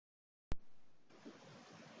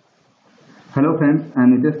Hello friends, I am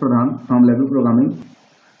Nitesh Pradhan from LabVIEW Programming.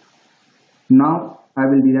 Now I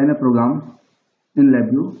will design a program in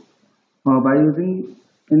LabVIEW. By using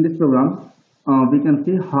in this program, we can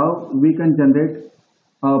see how we can generate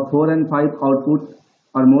 4 and 5 outputs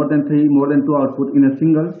or more than 3, more than 2 outputs in a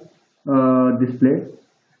single display,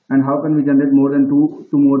 and how can we generate more than 2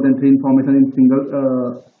 to more than 3 information in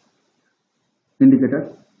single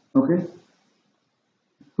indicator. Okay,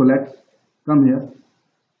 so let's come here.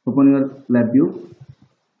 Open your LabVIEW.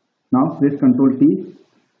 Now press Ctrl T.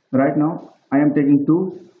 Right now I am taking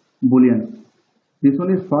two boolean. This one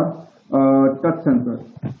is for touch sensor.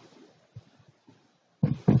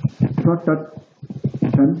 For touch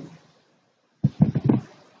sensor.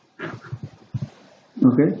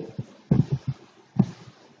 Okay.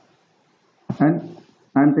 And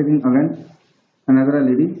I am taking again another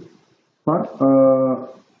LED for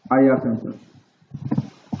IR sensor.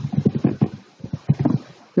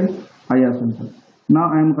 Okay, IR sensor. Now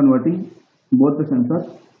I am converting both the sensors.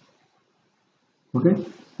 Okay,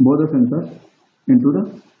 both the sensors into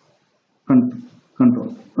the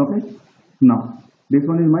control. Okay, now this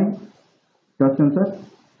one is my touch sensor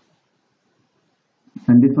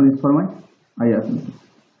and this one is for my IR sensor.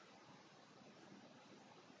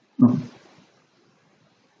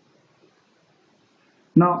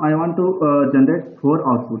 Now I want to generate 4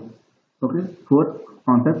 outputs. Okay, 4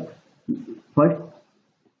 concepts. First,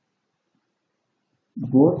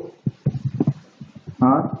 both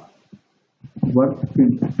are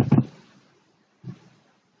working.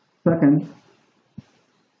 Second,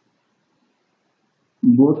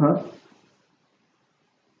 both are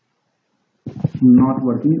not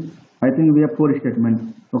working. I think we have 4 statements.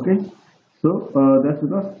 Okay, so that's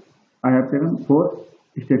because I have taken 4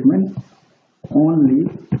 statements. Only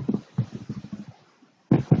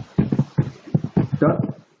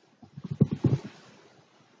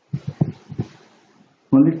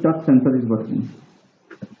touch sensor is working.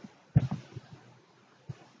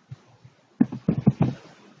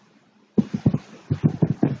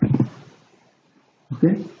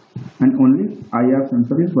 Okay, and only IR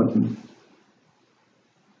sensor is working.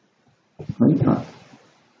 Right.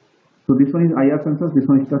 So this one is IR sensor, this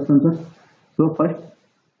one is touch sensor. So first,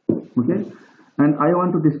 okay, and I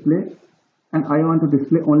want to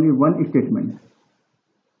display only one statement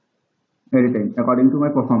at a time according to my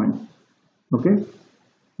performance. Okay,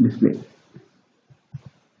 display.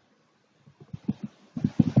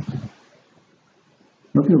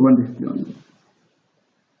 Okay, one display only.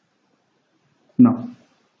 Now,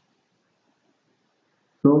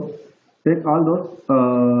 so take all those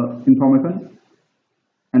information,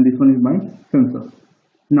 and this one is my sensor.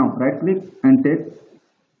 Now right click and take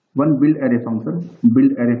one build array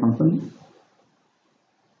function.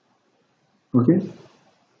 Okay,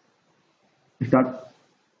 start.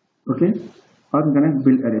 Okay, or connect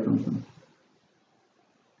build array function.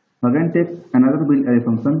 Again take another build array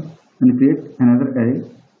function and create another array.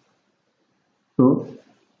 So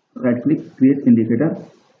right click, create indicator.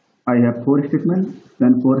 I have 4 statements,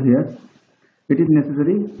 then 4 here. It is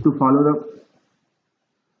necessary to follow the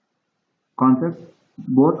concept.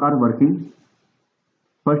 Both are working.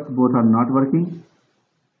 First, both are not working.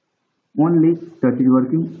 Only touch is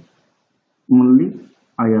working. Only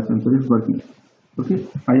IR sensor is working. Okay,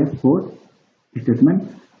 I have 4 statements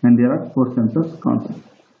and there are 4 sensors concept.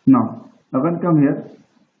 Now again come here,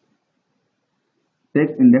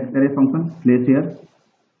 take index array function, place here.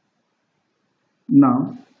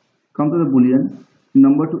 Now come to the boolean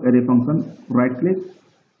number to array function, right click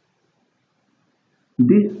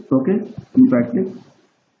this. Okay, right click,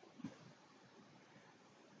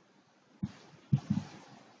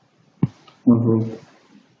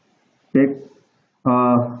 take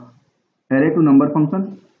array to number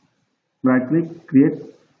function, right click, create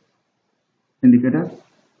indicator,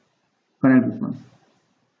 connect this one.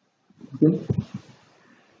 Okay,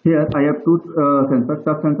 here I have 2 sensors,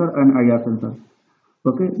 touch sensor and IR sensor.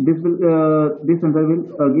 Okay, this sensor will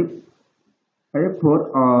give, I have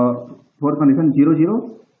 4 conditions: 0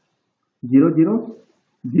 0 0 0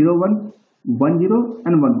 0 1 1 0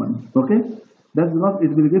 and 1 1. Okay, that's because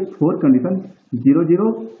it will give 4 conditions: 0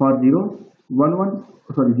 0 for 0, 1 1,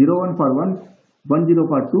 sorry, 0 1 for 1, 1 0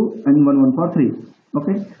 for 2 and 1 1 for 3.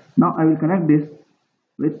 Okay, now I will connect this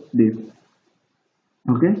with this.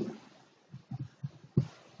 Okay,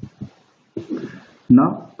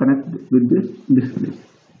 now connect with this display.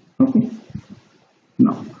 Okay,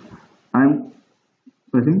 now I am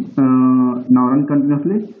pressing now run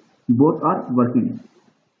continuously. Both are working.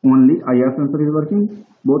 Only IR sensor is working.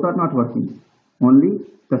 Both are not working. Only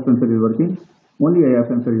touch sensor is working. Only IR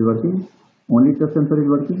sensor is working. Only touch sensor is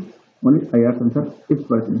working. Only IR sensor is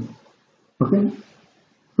working. Okay,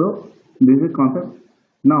 so this is concept.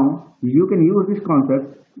 Now you can use this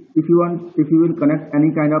concept if you want, if you will connect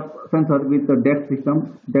any kind of sensor with the desk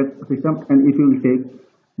system, and if you will take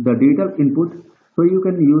the digital input, so you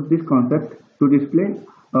can use this concept to display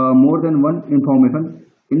more than one information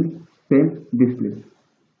in same display.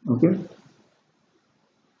 Okay,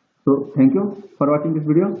 so thank you for watching this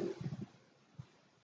video.